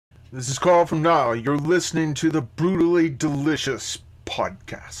This is Karl from Nile. You're listening to the Brutally Delicious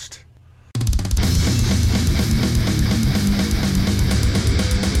podcast.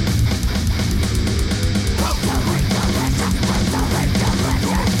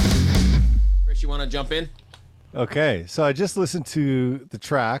 Chris, you want to jump in? Okay, so I just listened to the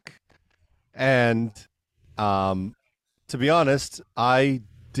track, and to be honest, I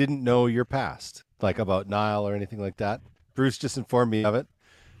didn't know your past, like about Nile or anything like that. Bruce just informed me of it.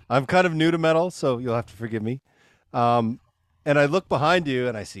 I'm kind of new to metal, so you'll have to forgive me. And I look behind you,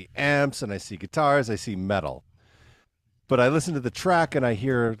 and I see amps, and I see guitars, I see metal. But I listen to the track, and I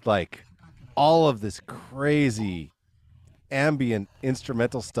hear like all of this crazy ambient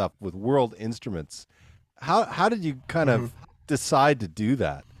instrumental stuff with world instruments. How did you kind of decide to do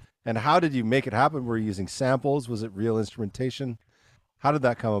that? And how did you make it happen? Were you using samples? Was it real instrumentation? How did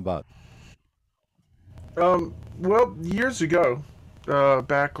that come about? Well, years ago,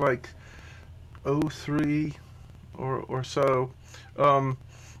 back like '03 or so,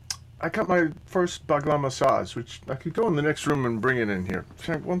 I got my first bagla massage, which I could go in the next room and bring it in here.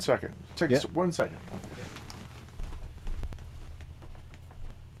 One second. Take Yeah. 1 second.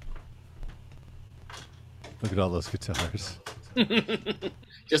 Look at all those guitars.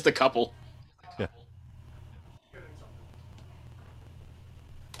 Just a couple. Yeah.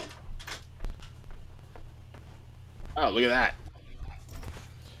 Oh, look at that.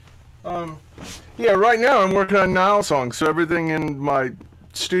 Yeah, right now I'm working on Nile songs, so everything in my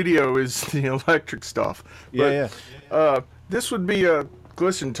studio is the electric stuff. Yeah. This would be a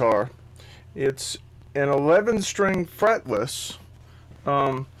glissentar. It's an 11-string fretless,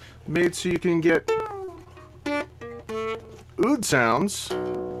 made so you can get oud sounds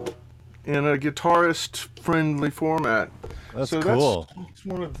in a guitarist-friendly format. That's cool. That's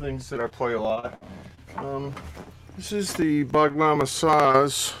one of the things that I play a lot. This is the bagla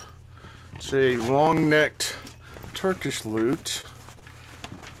massage. It's a long-necked Turkish lute.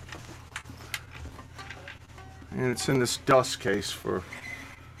 And it's in this dust case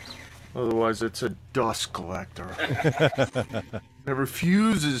otherwise it's a dust collector. It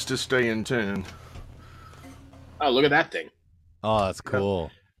refuses to stay in tune. Oh, look at that thing. Oh, that's cool.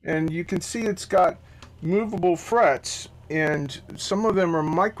 And you can see it's got movable frets, and some of them are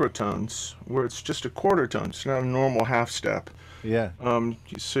microtones, where it's just a quarter tone. It's not a normal half step. Yeah.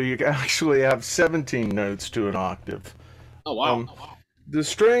 So you actually have 17 notes to an octave. Oh, wow. The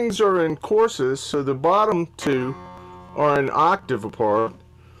strings are in courses, so the bottom two are an octave apart.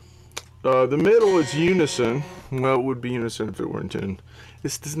 The middle is unison. Well, it would be unison if it were in tune.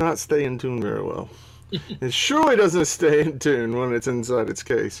 This does not stay in tune very well. It surely doesn't stay in tune when it's inside its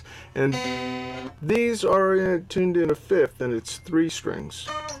case. And these are tuned in a fifth, and it's 3 strings.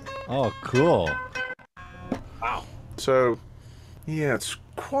 Oh, cool. Wow. So, yeah, it's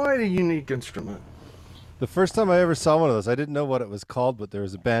quite a unique instrument. The first time I ever saw one of those, I didn't know what it was called, but there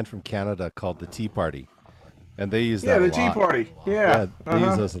was a band from Canada called the Tea Party, and they use that a lot. Yeah, the Tea Party. Yeah. They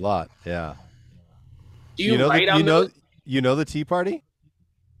use those a lot. Yeah. Do you write on those? You know the Tea Party?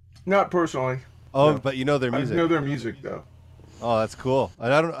 Not personally. Oh, No. but you know their music. I know their music, though. Oh, that's cool.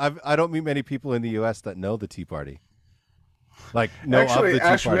 I don't meet many people in the U.S. that know the Tea Party. Like, no, Actually, of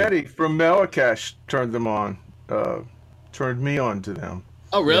the Tea Party. Ashmedi from Marrakesh turned them on. Turned me on to them.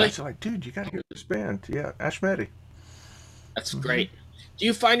 Oh, really? It's like, dude, you got to hear this band. Yeah, Ashmedi. That's great. Do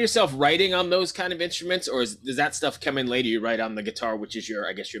you find yourself writing on those kind of instruments, or does that stuff come in later? You write on the guitar, which is your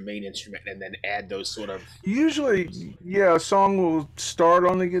main instrument, and then add those sort of... Usually, yeah, a song will start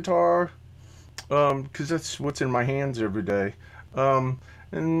on the guitar, because that's what's in my hands every day. And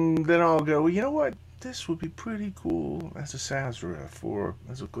then I'll go, well, you know what? This would be pretty cool as a Saz riff or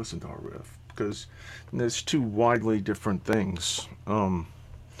as a glissentar riff, because there's 2 widely different things.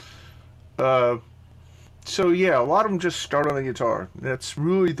 So yeah, a lot of them just start on the guitar. That's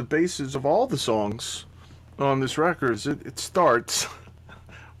really the basis of all the songs on this record. It starts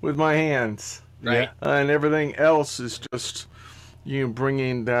with my hands, Right. and everything else is just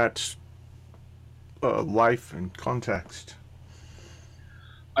bringing that life and context.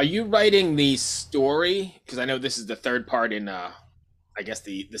 Are you writing the story? Because I know this is the third part in, I guess,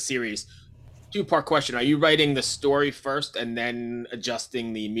 the series. 2-part question. Are you writing the story first and then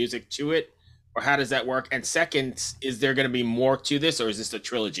adjusting the music to it? Or how does that work? And second, is there going to be more to this, or is this a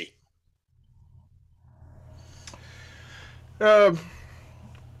trilogy? When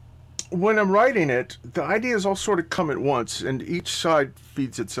I'm writing it, the ideas all sort of come at once, and each side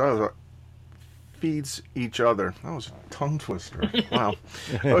feeds each other. That was a tongue twister. Wow.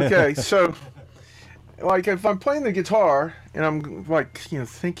 Okay, so like if I'm playing the guitar and I'm like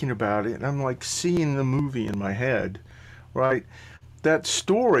thinking about it, and I'm like seeing the movie in my head, right? that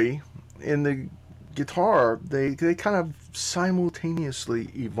story in the guitar, they kind of simultaneously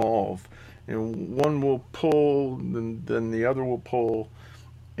evolve, and one will pull, then the other will pull,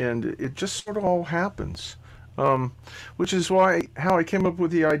 and it just sort of all happens. Which is why how I came up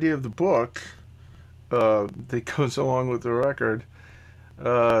with the idea of the book that goes along with the record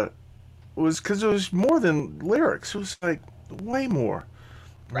uh, was because it was more than lyrics. It was like way more,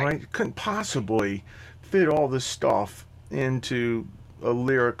 Right. right? Couldn't possibly fit all this stuff into a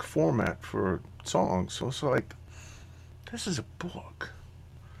lyric format for songs. So it's like, this is a book.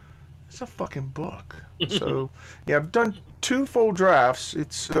 It's a fucking book. So yeah, I've done two full drafts.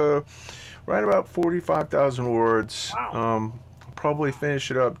 It's right about 45,000 words. Wow. I'll probably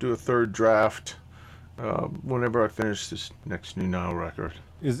finish it up, do a third draft whenever I finish this next new Nile record.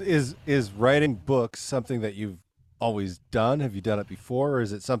 Is writing books something that you've always done? Have you done it before, or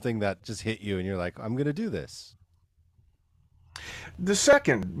is it something that just hit you and you're like, I'm going to do this? The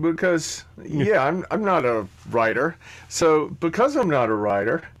second, because yeah, I'm not a writer. So because I'm not a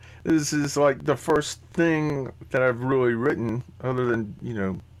writer, this is like the first thing that I've really written, other than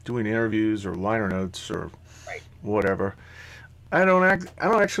doing interviews or liner notes or Right. whatever. I don't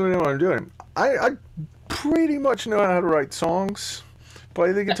actually know what I'm doing. I pretty much know how to write songs,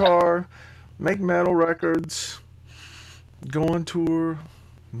 play the guitar, make metal records, go on tour,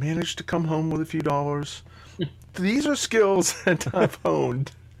 manage to come home with a few dollars. These are skills that I've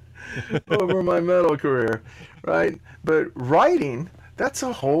honed over my metal career, right? But writing, that's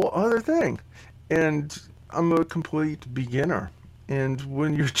a whole other thing. And I'm a complete beginner. And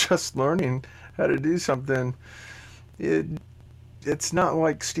when you're just learning how to do something, it it's not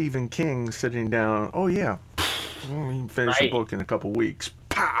like Stephen King sitting down, oh yeah, we can finish a Right. book in a couple weeks.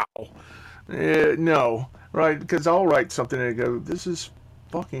 Pow! No, right? Because I'll write something and go, this is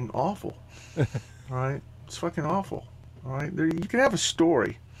fucking awful, right? It's fucking awful, all right? You can have a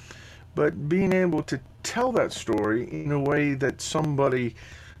story, but being able to tell that story in a way that somebody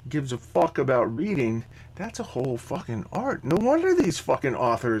gives a fuck about reading, that's a whole fucking art. No wonder these fucking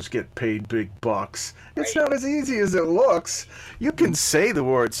authors get paid big bucks. It's Right. not as easy as it looks. You can say the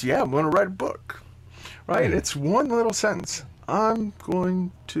words, yeah, I'm going to write a book, right? It's one little sentence. I'm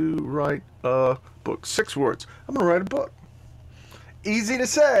going to write a book. 6 words. I'm going to write a book. Easy to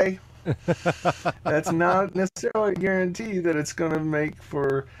say. That's not necessarily a guarantee that it's going to make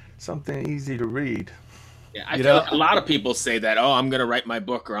for something easy to read. Yeah, I You feel know, like a lot of people say that, oh, I'm going to write my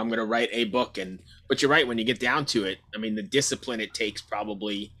book or I'm going to write a book. But you're right, when you get down to it, I mean, the discipline it takes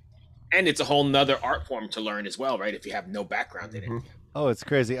probably, and it's a whole nother art form to learn as well, right? If you have no background in it. Mm-hmm. oh, it's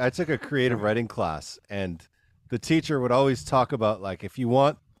crazy. I took a creative writing class, and the teacher would always talk about, like, if you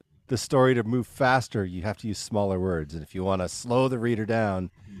want the story to move faster, you have to use smaller words, and if you want to slow the reader down,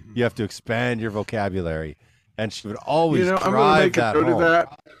 you have to expand your vocabulary. And she would always I'm going to drive make a that note of home.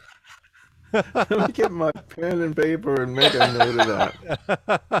 that. Let me get my pen and paper and make a note of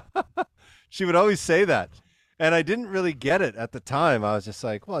that. She would always say that. And I didn't really get it at the time. I was just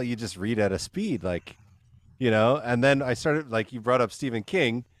like, well, you just read at a speed, like, and then I started, like, you brought up Stephen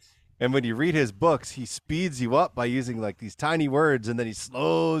King. And when you read his books, he speeds you up by using like these tiny words, and then he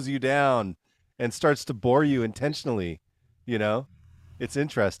slows you down and starts to bore you intentionally. You know, it's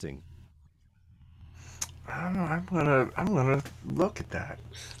interesting. I don't know. I'm gonna look at that.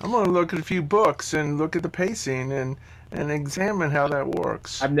 I'm gonna look at a few books and look at the pacing and examine how that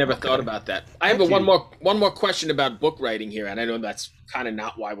works. I've never thought Okay. about that. I have Thank one you. more question about book writing here, and I know that's kind of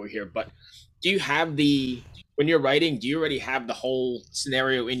not why we're here, but do you have when you're writing, do you already have the whole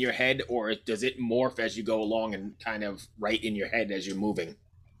scenario in your head, or does it morph as you go along and kind of write in your head as you're moving? Does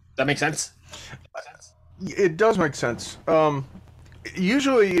that make sense? It does make sense.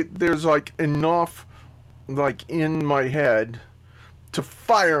 Usually there's like enough like in my head to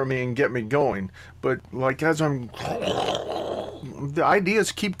fire me and get me going, but like as I'm the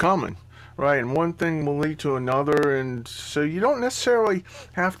ideas keep coming, right? And one thing will lead to another, and so you don't necessarily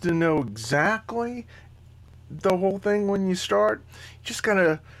have to know exactly the whole thing when you start. You just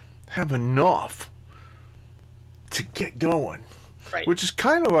gotta have enough to get going, Right. which is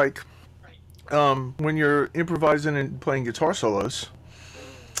kind of like when you're improvising and playing guitar solos,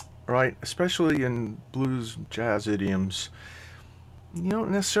 right? Especially in blues, jazz idioms, you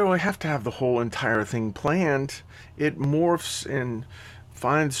don't necessarily have to have the whole entire thing planned. It morphs and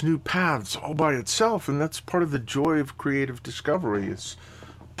finds new paths all by itself, and that's part of the joy of creative discovery. Is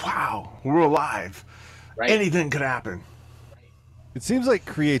wow, we're alive. Right. Anything could happen. It seems like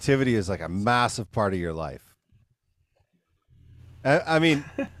creativity is like a massive part of your life. I mean,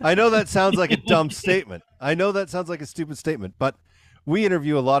 I know that sounds like a dumb statement. I know that sounds like a stupid statement, but we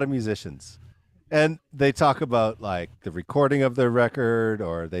interview a lot of musicians, And they talk about like the recording of their record,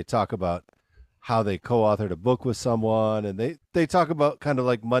 or they talk about how they co-authored a book with someone, and they talk about kind of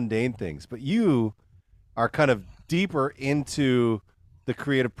like mundane things. But you are kind of deeper into the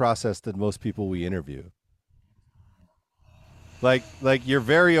creative process than most people we interview. Like you're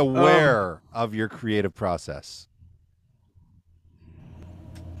very aware of your creative process.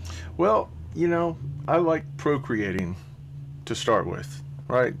 Well, I like procreating to start with,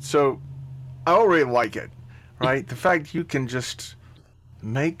 right? So I already like it, right? The fact you can just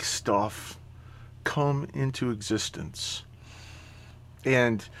make stuff come into existence,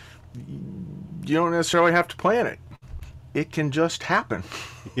 and you don't necessarily have to plan it. It can just happen.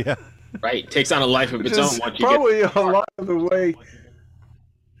 Yeah. Right. Takes on a life of Which its own is once you probably get. a lot of the way.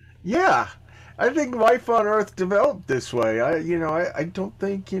 Yeah, I think life on Earth developed this way. I don't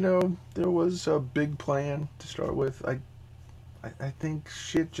think there was a big plan to start with. I think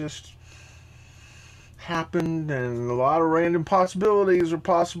shit just happened, and a lot of random possibilities are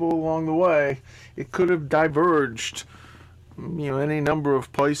possible along the way. It could have diverged, any number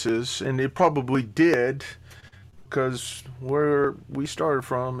of places, and it probably did, because where we started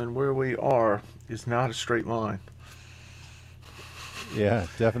from and where we are is not a straight line. Yeah,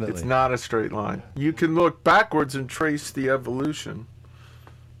 It's definitely. not a straight line. You can look backwards and trace the evolution,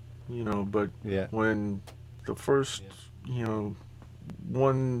 but Yeah. when the first,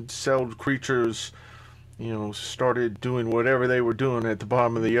 one-celled creatures, started doing whatever they were doing at the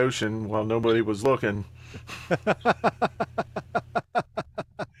bottom of the ocean while nobody was looking,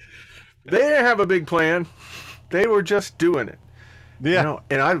 they didn't have a big plan. They were just doing it, Yeah.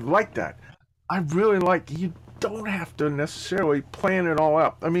 and I like that. I really like you don't have to necessarily plan it all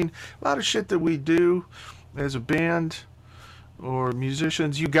out. I mean, a lot of shit that we do as a band or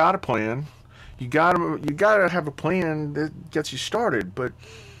musicians, you got to plan. You gotta have a plan that gets you started. But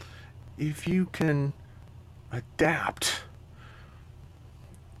if you can adapt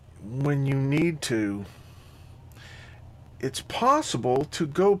when you need to, it's possible to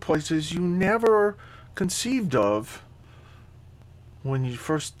go places you never conceived of when you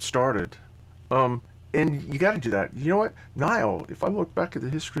first started. Um, and you got to do that. You know what? Nile, if I look back at the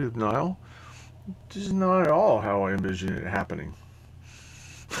history of Nile, this is not at all how I envision it happening.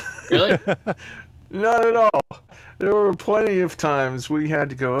 Really? Not at all. There were plenty of times we had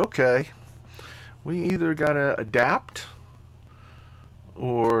to go, okay, we either got to adapt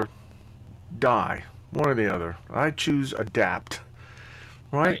or die. One or the other. I choose adapt.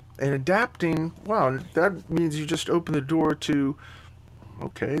 Right? Right. And adapting, wow, that means you just open the door to,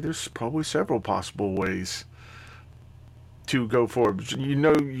 okay, there's probably several possible ways to go forward.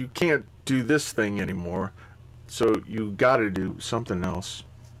 You can't do this thing anymore, so you got to do something else.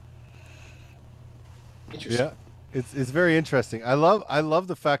 Interesting. Yeah. It's very interesting. I love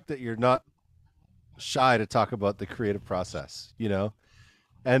the fact that you're not shy to talk about the creative process,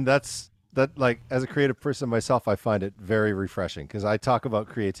 And that like as a creative person myself, I find it very refreshing because I talk about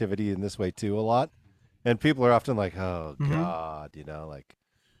creativity in this way too a lot. And people are often like, "Oh Mm-hmm. God, like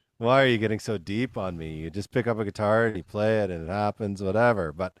why are you getting so deep on me? You just pick up a guitar and you play it and it happens,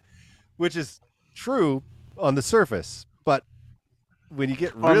 whatever." But which is true on the surface, but when you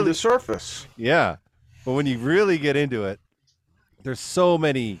get On the really, surface. yeah, but when you really get into it, there's so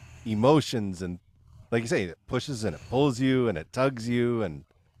many emotions and, like you say, it pushes and it pulls you and it tugs you and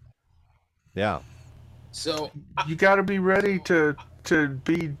yeah, So, You got to be ready to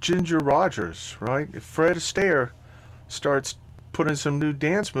be Ginger Rogers, right? If Fred Astaire starts putting some new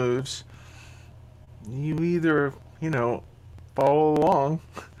dance moves, you either, follow along,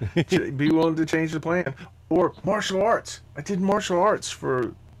 be willing to change the plan, or martial arts. I did martial arts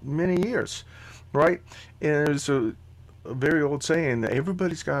for many years, right? And there's a very old saying that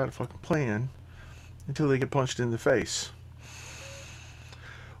everybody's got a fucking plan until they get punched in the face.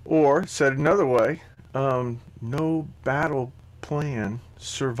 Or, said another way, no battle plan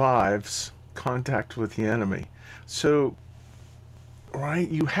survives contact with the enemy. So, right,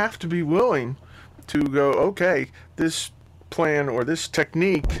 you have to be willing to go, okay, this plan or this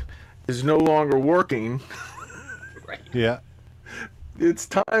technique is no longer working. right. yeah, It's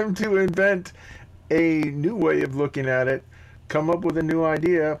time to invent a new way of looking at it, come up with a new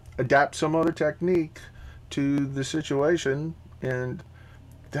idea, adapt some other technique to the situation, and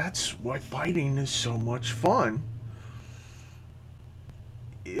that's why fighting is so much fun.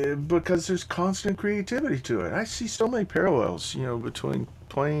 Because there's constant creativity to it. I see so many parallels, between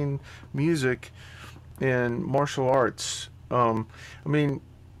playing music and martial arts. I mean,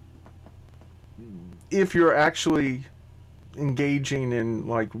 if you're actually engaging in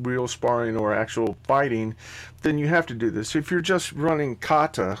like real sparring or actual fighting, then you have to do this. If you're just running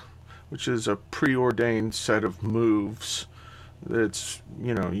kata which is a preordained set of moves. It's,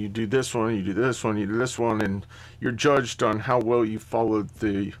 you do this one, you do this one, you do this one, and you're judged on how well you followed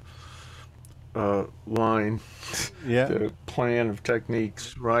the line, the plan of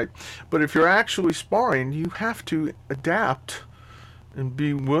techniques, right? But if you're actually sparring, you have to adapt and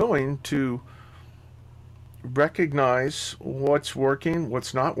be willing to recognize what's working,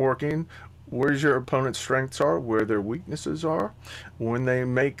 what's not working, where your opponent's strengths are, where their weaknesses are. When they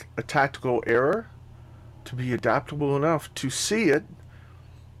make a tactical error, to be adaptable enough to see it,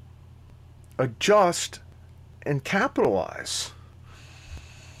 adjust, and capitalize.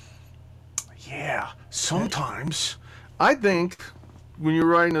 Yeah, sometimes I think when you're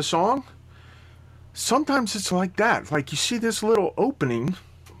writing a song, sometimes it's like that. Like you see this little opening,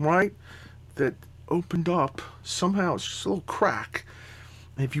 right, that opened up. Somehow it's just a little crack.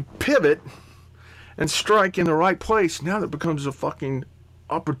 And if you pivot and strike in the right place, now that becomes a fucking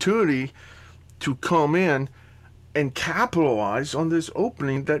opportunity to come in and capitalize on this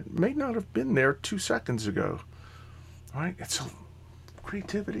opening that may not have been there 2 seconds ago. Right? It's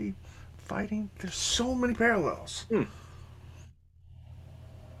creativity, fighting. There's so many parallels.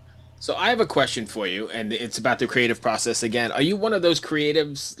 So I have a question for you, and it's about the creative process again. Are you one of those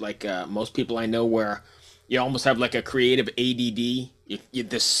creatives, like most people I know, where you almost have like a creative ADD?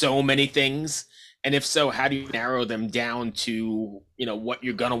 There's so many things. And if so, how do you narrow them down to, what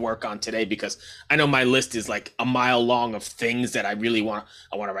you're going to work on today? Because I know my list is like a mile long of things that I really want.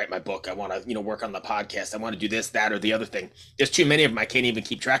 I want to write my book. I want to, work on the podcast. I want to do this, that, or the other thing. There's too many of them. I can't even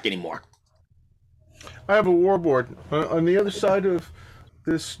keep track anymore. I have a warboard. On the other side of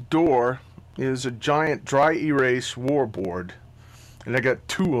this door is a giant dry erase warboard. And I got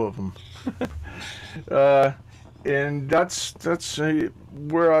 2 of them. And that's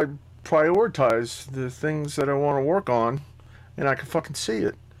where I prioritize the things that I want to work on, and I can fucking see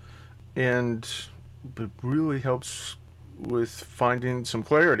it. And it really helps with finding some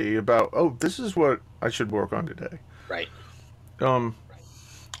clarity about, this is what I should work on today. Right.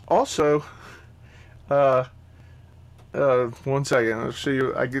 Also, 1 second, I'll show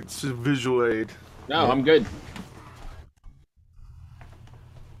you. I get some visual aid. No, I'm good.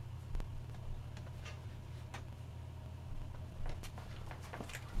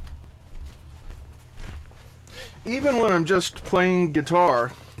 Even when I'm just playing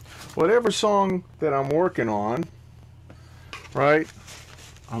guitar, whatever song that I'm working on, right,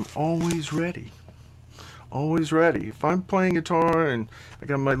 I'm always ready. Always ready. If I'm playing guitar and I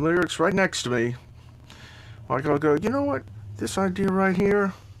got my lyrics right next to me, I'll go, you know what, this idea right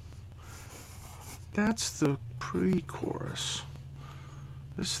here, that's the pre-chorus.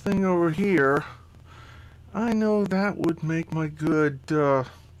 This thing over here, I know that would make my good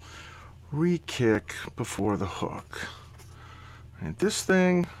re-kick before the hook. And this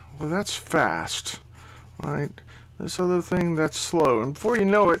thing, well, that's fast, right? This other thing, that's slow. And before you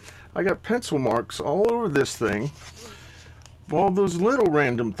know it, I got pencil marks all over this thing. All those little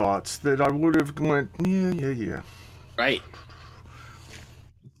random thoughts that I would have went, yeah. Right.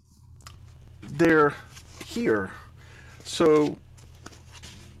 They're here. So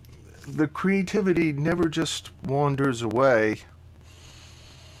the creativity never just wanders away.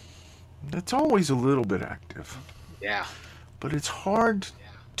 It's always a little bit active. Yeah. But it's hard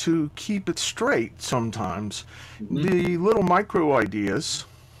to keep it straight sometimes. The little micro ideas,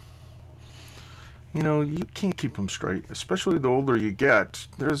 you can't keep them straight, especially the older you get.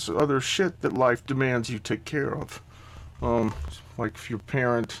 There's other shit that life demands you take care of. Like if your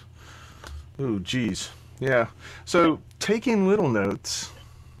parent, yeah. So taking little notes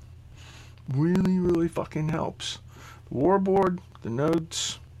really, really fucking helps. The warboard, the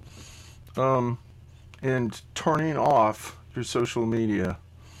notes, and turning off your social media.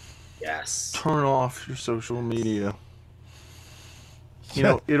 Yes. Turn off your social media.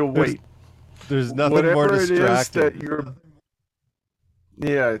 It'll wait. There's nothing Whatever more it distracting. is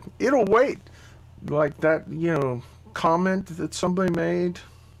that it'll wait. Like that, comment that somebody made,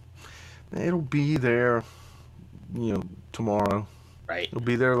 it'll be there, tomorrow. Right. It'll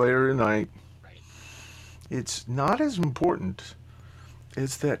be there later tonight. Right. It's not as important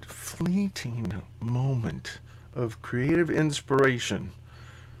as that fleeting moment of creative inspiration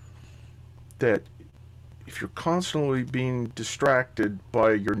that if you're constantly being distracted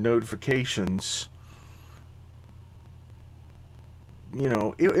by your notifications,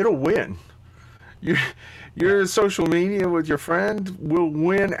 it'll win. Your social media with your friend will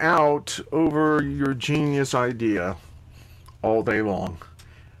win out over your genius idea all day long.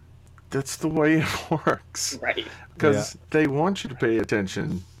 That's the way it works. Right. Because they want you to pay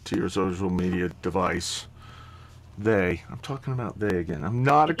attention to your social media device. I'm talking about they again. I'm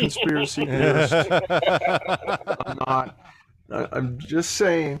not a conspiracy theorist. I'm not. I'm just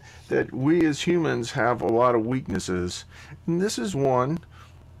saying that we as humans have a lot of weaknesses, and this is one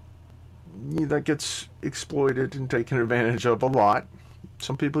that gets exploited and taken advantage of a lot.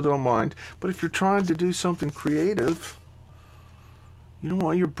 Some people don't mind, but if you're trying to do something creative, you don't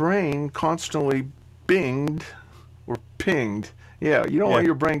want your brain constantly binged or pinged. Yeah, you don't want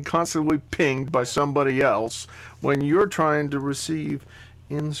your brain constantly pinged by somebody else when you're trying to receive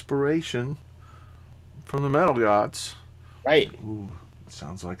inspiration from the metal gods. Right. Ooh,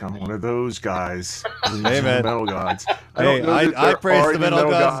 sounds like I'm one of those guys. Hey, man. Metal gods. Hey, I praise the metal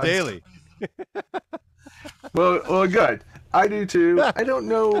gods daily. Well, good. I do too. I don't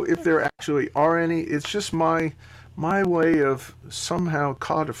know if there actually are any. It's just my way of somehow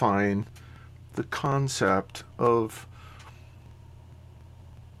codifying the concept of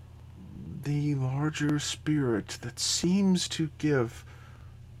the larger spirit that seems to give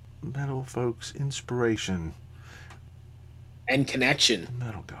metal folks inspiration. And connection.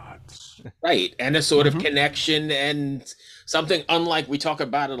 Metal gods. Right. And a sort of connection, and something unlike, we talk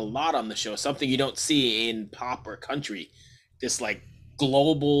about it a lot on the show, something you don't see in pop or country. This like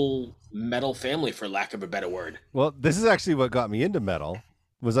global metal family, for lack of a better word. Well, this is actually what got me into metal.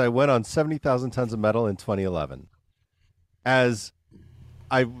 Was I went on 70,000 Tons of Metal in 2011. As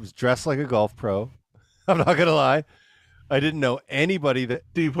I was dressed like a golf pro. I'm not going to lie. I didn't know anybody that...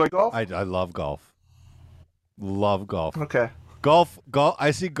 Do you play golf? I love golf. Love golf. Okay. Golf.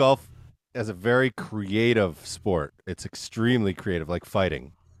 I see golf as a very creative sport. It's extremely creative, like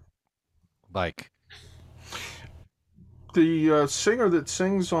fighting. Like... The singer that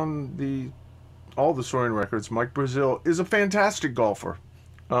sings on all the Soaring records, Mike Brazil, is a fantastic golfer.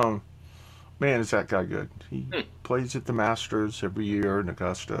 Man, is that guy good. He plays at the Masters every year in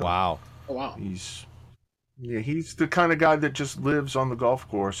Augusta. Wow. Oh, wow. He's the kind of guy that just lives on the golf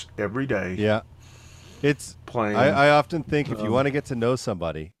course every day. Yeah. It's playing. I often think if you want to get to know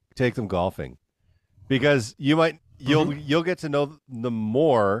somebody, take them golfing. Because you'll get to know them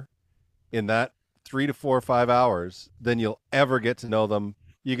more in that 3 to 4 or 5 hours than you'll ever get to know them.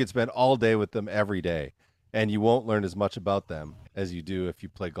 You could spend all day with them every day, and you won't learn as much about them as you do if you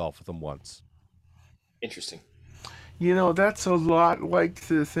play golf with them once. Interesting. You know, that's a lot like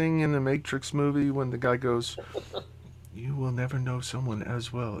the thing in the Matrix movie when the guy goes, "You will never know someone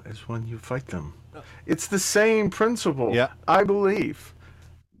as well as when you fight them." It's the same principle. Yeah. I believe.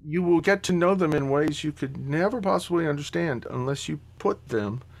 You will get to know them in ways you could never possibly understand unless you put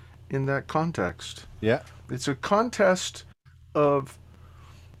them in that context. Yeah. It's a contest of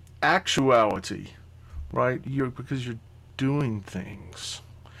actuality, right? Because you're doing things.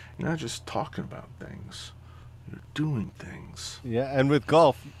 You're not just talking about things. You're doing things. Yeah, and with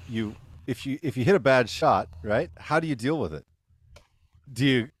golf, if you hit a bad shot, right? How do you deal with it? Do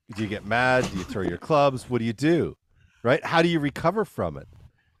you get mad? Do you throw your clubs? What do you do? Right? How do you recover from it?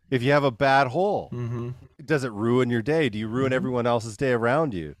 If you have a bad hole, does it ruin your day? Do you ruin everyone else's day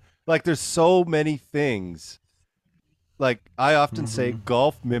around you? Like, there's so many things. Like, I often say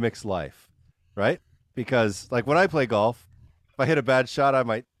golf mimics life, right? Because, like, when I play golf, if I hit a bad shot, I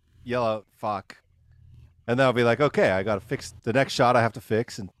might yell out, "fuck." And then I'll be like, okay, I got to fix the next shot I have to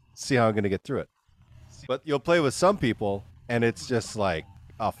fix and see how I'm going to get through it. But you'll play with some people, and it's just like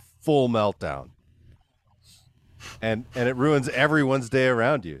a full meltdown. And it ruins everyone's day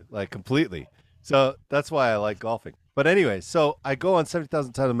around you, like, completely. So that's why I like golfing. But anyway, so I go on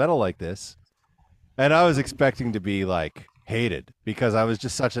 70,000 Tons of Metal like this, and I was expecting to be, like, hated because I was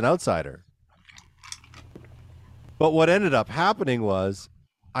just such an outsider. But what ended up happening was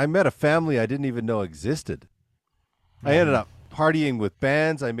I met a family I didn't even know existed. I ended up partying with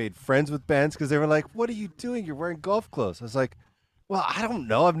bands. I made friends with bands because they were like, "What are you doing? You're wearing golf clothes." I was like, "Well, I don't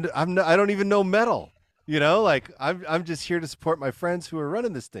know. I don't even know metal. You know, like I'm just here to support my friends who are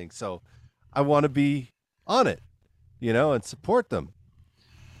running this thing. So I want to be on it, you know, and support them."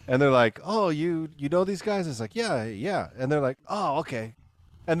 And they're like, "Oh, you know these guys?" I was like, yeah. And they're like, "Oh, okay."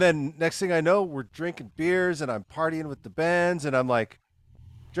 And then next thing I know, we're drinking beers and I'm partying with the bands, and I'm like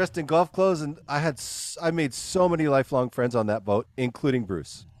dressed in golf clothes, and I made so many lifelong friends on that boat, including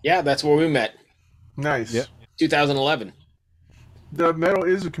Bruce. Yeah, that's where we met. Nice. Yep. 2011. The metal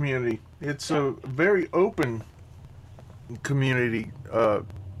is a community. It's a very open community,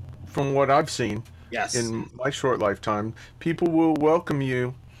 from what I've seen. Yes. In my short lifetime. People will welcome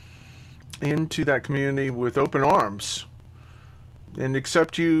you into that community with open arms and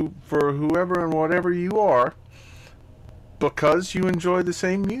accept you for whoever and whatever you are because you enjoy the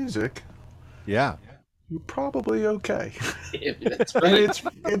same music. Yeah. you're probably okay. That's And right.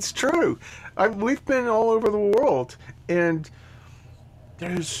 it's true. We've been all over the world, and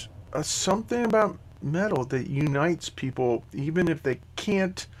there's something about metal that unites people, even if they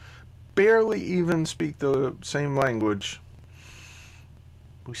can't barely even speak the same language.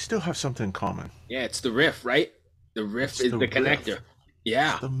 We still have something in common. Yeah, it's the riff, right? The riff It's is the the connector. riff. It's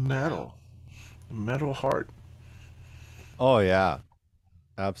Yeah. the metal heart. Oh yeah,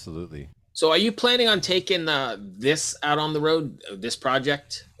 absolutely. So, are you planning on taking this out on the road, this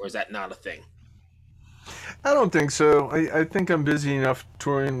project, or is that not a thing? I don't think so. I think I'm busy enough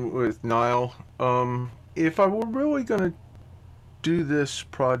touring with Nile. If I were really going to do this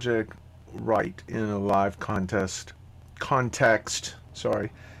project right in a live context,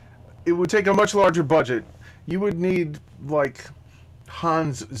 sorry, it would take a much larger budget. You would need like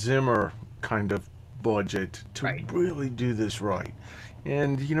Hans Zimmer kind of budget to Right. really do this right.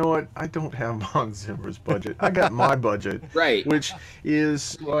 And you know what? I don't have Hans Zimmer's budget. I got my budget, Right. which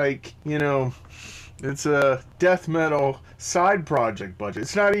is like, it's a death metal side project budget.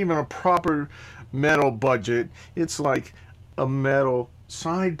 It's not even a proper metal budget. It's like a metal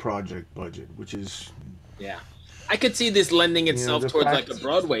side project budget, which is, Yeah. I could see this lending itself the towards fact. like a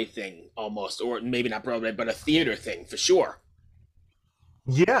Broadway thing almost, or maybe not Broadway, but a theater thing for sure.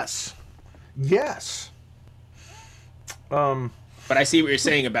 Yes. Yes. Um, But I see what you're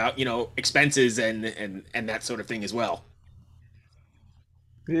saying about, expenses and that sort of thing as well.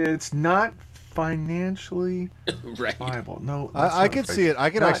 it's not financially Right. viable. No, that's I not could right. see it. I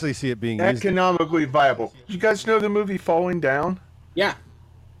could Not actually see it being used. economically viable. You guys know the movie Falling Down? Yeah.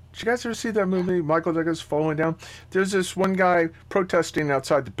 Did you guys ever see that movie, Michael Douglas Falling Down? There's this one guy protesting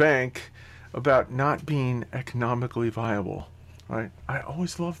outside the bank about not being economically viable. Right? I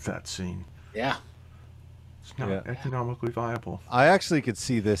always loved that scene. Yeah. It's not Yeah. economically viable. I actually could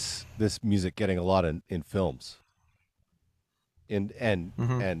see this music getting a lot in films, Hmm.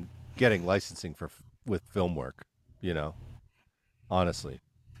 and getting licensing with film work. Honestly,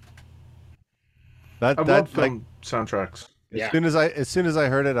 I love that like film soundtracks. as Yeah. soon as I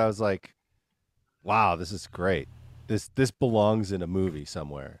heard it, I was like, wow, this is great. This belongs in a movie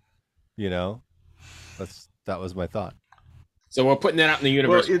somewhere. You know, that was my thought. So we're putting that out in the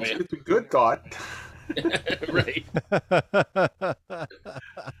Well, universe for you. it's a good thought. Right.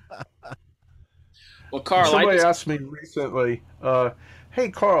 Well, Carl, Somebody asked me recently, hey,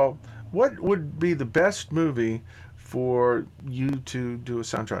 Carl, what would be the best movie for you to do a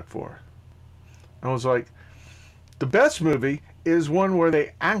soundtrack for? I was like, the best movie is one where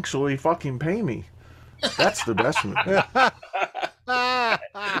they actually fucking pay me. That's the best movie.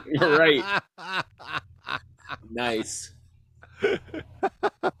 you're right. Nice.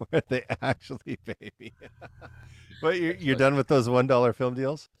 Where they actually pay me. But you're done with those $1 film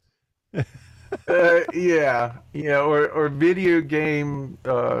deals? Yeah, or video game.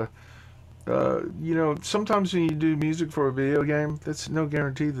 Sometimes when you do music for a video game, that's no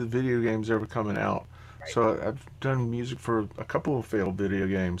guarantee the video game's ever coming out. Right. So I've done music for a couple of failed video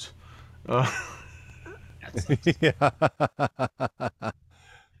games. Uh, That's, Yeah.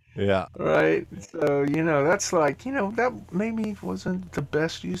 Yeah. right. So that's like that maybe wasn't the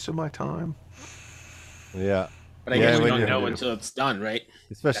best use of my time. Yeah. but I Yeah, guess we when don't you- know until it's done, right?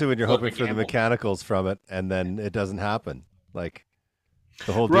 Especially when you're That's hoping the for the gamble. mechanicals from it, and then it doesn't happen. Like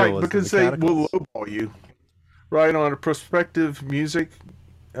the whole deal Right, was because the they will mechanicals. lowball you. Right, on a prospective music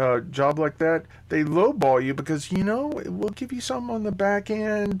job like that, they lowball you because we'll give you something on the back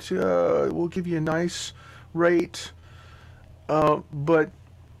end. We'll give you a nice rate, but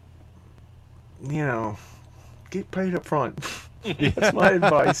get paid up front. That's my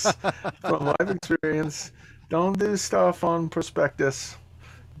advice from life experience. Don't do stuff on prospectus.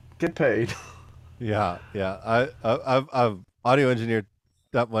 Get paid. Yeah, yeah. I've audio engineered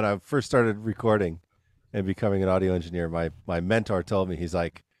that when I first started recording and becoming an audio engineer. My mentor told me, he's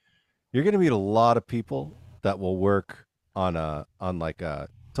like, you're going to meet a lot of people that will work on like a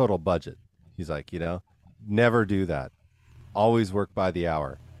total budget. He's like, never do that. Always work by the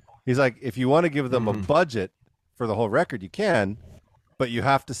hour. He's like, if you want to give them a budget for the whole record, you can, but you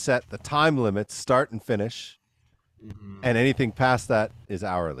have to set the time limits, start and finish, and anything past that is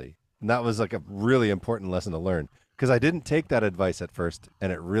hourly. And that was like a really important lesson to learn, because I didn't take that advice at first,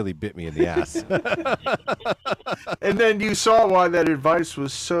 and it really bit me in the ass. And then you saw why that advice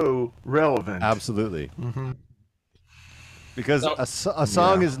was so relevant. Absolutely. Hmm. Because So- a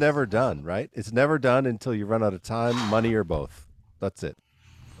song Yeah. is never done, right? It's never done until you run out of time, money, or both. That's it.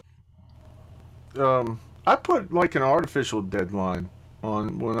 I put like an artificial deadline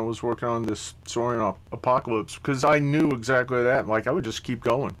on when I was working on this Soaring Apocalypse because I knew exactly that. Like I would just keep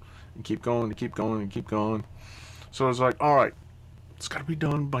going and keep going and keep going and keep going. So I was like, all right, it's got to be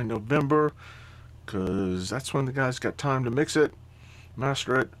done by November, because that's when the guys got time to mix it,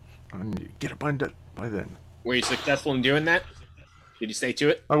 master it, and get it by then. Were you successful in doing that? Did you stay to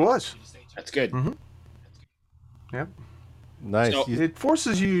it? I was. That's good. Mm-hmm. Yep. Nice. So- It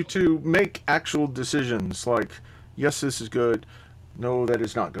forces you to make actual decisions, like, yes, this is good, no, that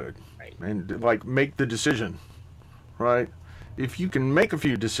is not good. Right. And, like, make the decision, right? If you can make a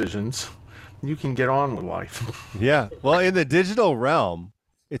few decisions, you can get on with life. Yeah. Well, in the digital realm,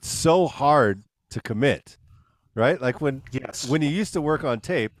 it's so hard to commit, right? Like when Yes. you used to work on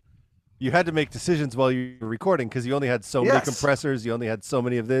tape, you had to make decisions while you were recording because you only had so many Yes. compressors, you only had so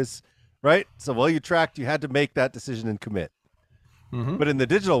many of this, right? So while you tracked, you had to make that decision and commit. Mm-hmm. But in the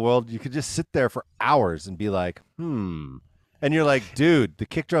digital world, you could just sit there for hours and be like, and you're like, dude, the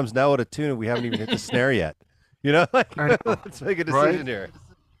kick drum's now out of tune and we haven't even hit the snare yet. You know, like, I know, let's make a decision right? here.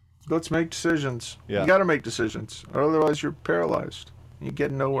 Let's make decisions. Yeah. You got to make decisions. Otherwise, you're paralyzed. You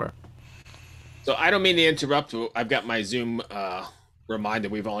get nowhere. So I don't mean to interrupt. I've got my Zoom reminder.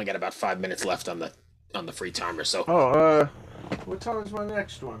 We've only got about 5 minutes left on the free timer. So What time is my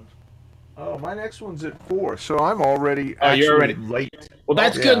next one? Oh, my next one's at 4, so I'm already Oh, you're actually already- late. well,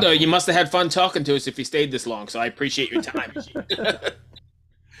 that's Yeah. good though. You must have had fun talking to us if you stayed this long. So I appreciate your time.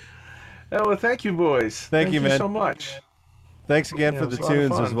 Oh, well, thank you, boys. Thank you, man. so much. Thanks again Yeah, for it the was a lot of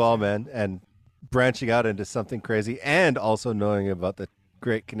tunes as fun. well, man, and branching out into something crazy and also knowing about the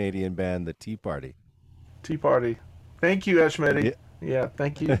great Canadian band, the Tea Party. Tea Party. Thank you, Ashmedi. Yeah,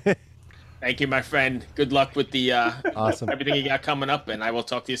 thank you. Thank you, my friend. Good luck with the Awesome. everything you got coming up, and I will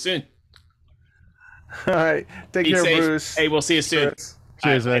talk to you soon. All right. Take Be care, safe. Bruce. Hey, we'll see you soon. Chris.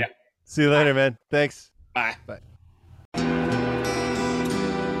 Cheers, All right, man. later. See you later, man. Thanks. Bye. Bye.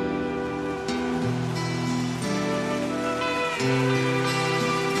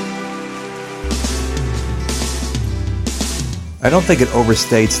 I don't think it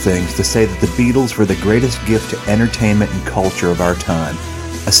overstates things to say that the Beatles were the greatest gift to entertainment and culture of our time,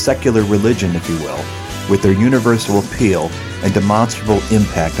 a secular religion, if you will, with their universal appeal and demonstrable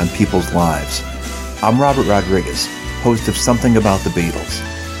impact on people's lives. I'm Robert Rodriguez, host of Something About the Beatles.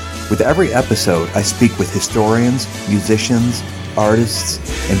 With every episode, I speak with historians, musicians, artists,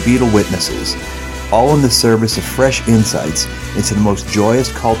 and Beatle witnesses, all in the service of fresh insights into the most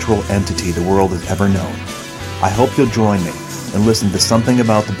joyous cultural entity the world has ever known. I hope you'll join me and listen to Something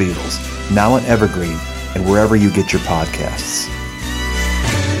About the Beatles, now on Evergreen and wherever you get your podcasts.